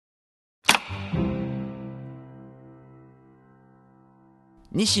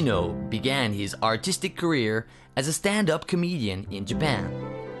Nishino began his artistic career as a stand-up comedian in Japan.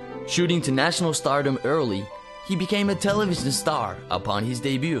 Shooting to national stardom early, he became a television star upon his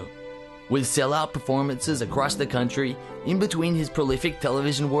debut. With sellout performances across the country, in between his prolific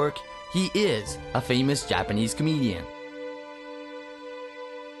television work, he is a famous Japanese comedian.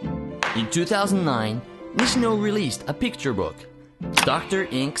 In 2009, Nishino released a picture book, Dr.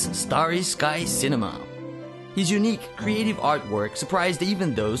 Ink's Starry Sky Cinema. His unique, creative artwork surprised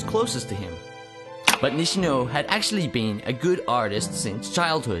even those closest to him. But Nishino had actually been a good artist since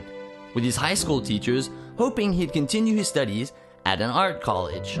childhood, with his high school teachers hoping he'd continue his studies at an art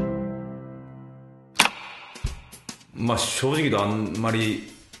college. まあ正直言うとあんまり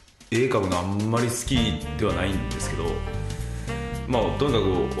絵描くのあんまり好きではないんですけど、まあとに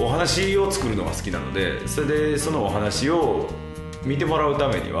かくお話を作るのが好きなので、それでそのお話を見てもらうた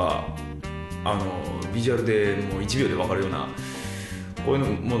めにはビジュアルでもう1秒で分かるようなこういう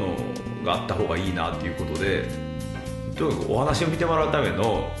ものがあった方がいいなっていうことで、とにかくお話を見てもらうため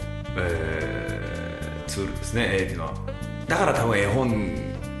の、ツールですね、絵っていうのは。だから多分絵本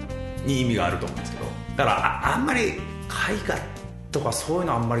に意味があると思うんですけど、だからあんまり絵画とかそういう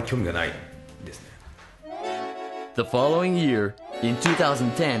のあんまり興味がないですね。The following year, in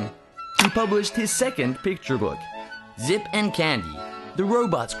 2010, he published his second picture book, Zip and Candy, The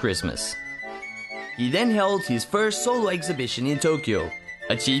Robot's Christmas. He then held his first solo exhibition in Tokyo,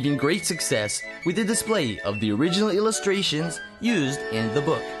 achieving great success with the display of the original illustrations used in the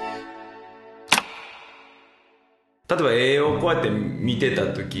book. 例えば絵をこうやって見て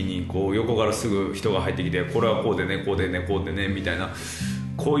た時にこう横からすぐ人が入ってきて、これはこうでねこうでねこうでねみたいな、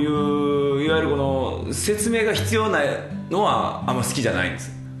こういういわゆるこの説明が必要なのはあんま好きじゃないんで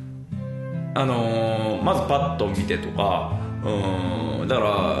す。まずパッと見てとか、だか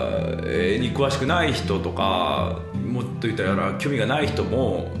ら絵に詳しくない人とか、もっと言ったら興味がない人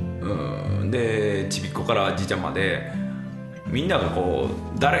も、でちびっこからじいちゃんまでみんながこ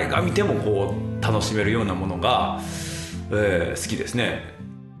う誰が見てもこう楽しめるようなものが、好きですね。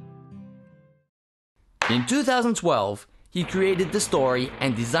In 2012, he created the story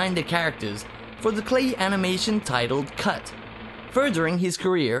and designed the characters for the clay animation titled Cut, furthering his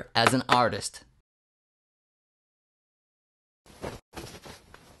career as an artist.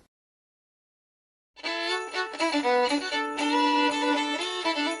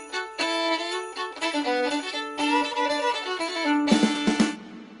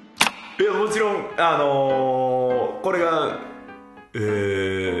いやもちろんこれが、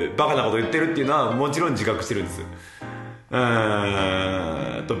バカなこと言ってるっていうのはもちろん自覚してるんです。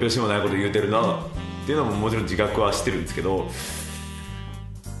突拍子もないこと言うてるなっていうのももちろん自覚はしてるんですけど、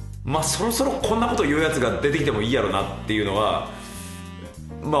まあそろそろこんなこと言うやつが出てきてもいいやろなっていうのは、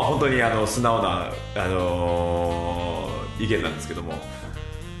まあ本当に素直な、意見なんですけども、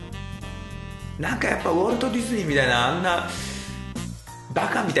なんかやっぱウォルト・ディズニーみたいなあんなバ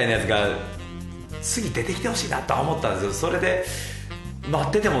カみたいなやつが次出てきてほしいなとは思ったんですよ。それで待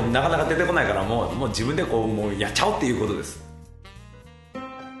っててもなかなか出てこないから、もう自分でこうもうやっちゃおうっていうことです。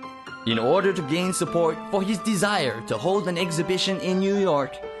In order to gain support for his desire to hold an exhibition in New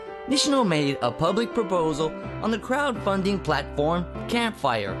York, Nishino made a public proposal on the crowdfunding platform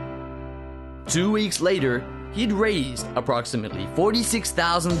Campfire. 2 weeks later, he'd raised approximately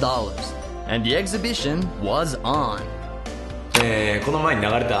 $46,000, and the exhibition was on. この前に流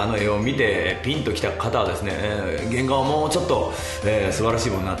れたあの絵を見てピンときた方はですね、原画はもうちょっと、素晴らしい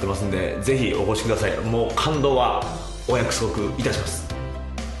ものになってますんで、ぜひお越しください。もう感動はお約束いたします。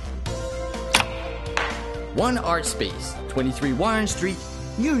One Art Space, 23 Warren Street,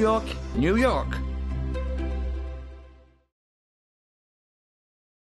 New York, New York.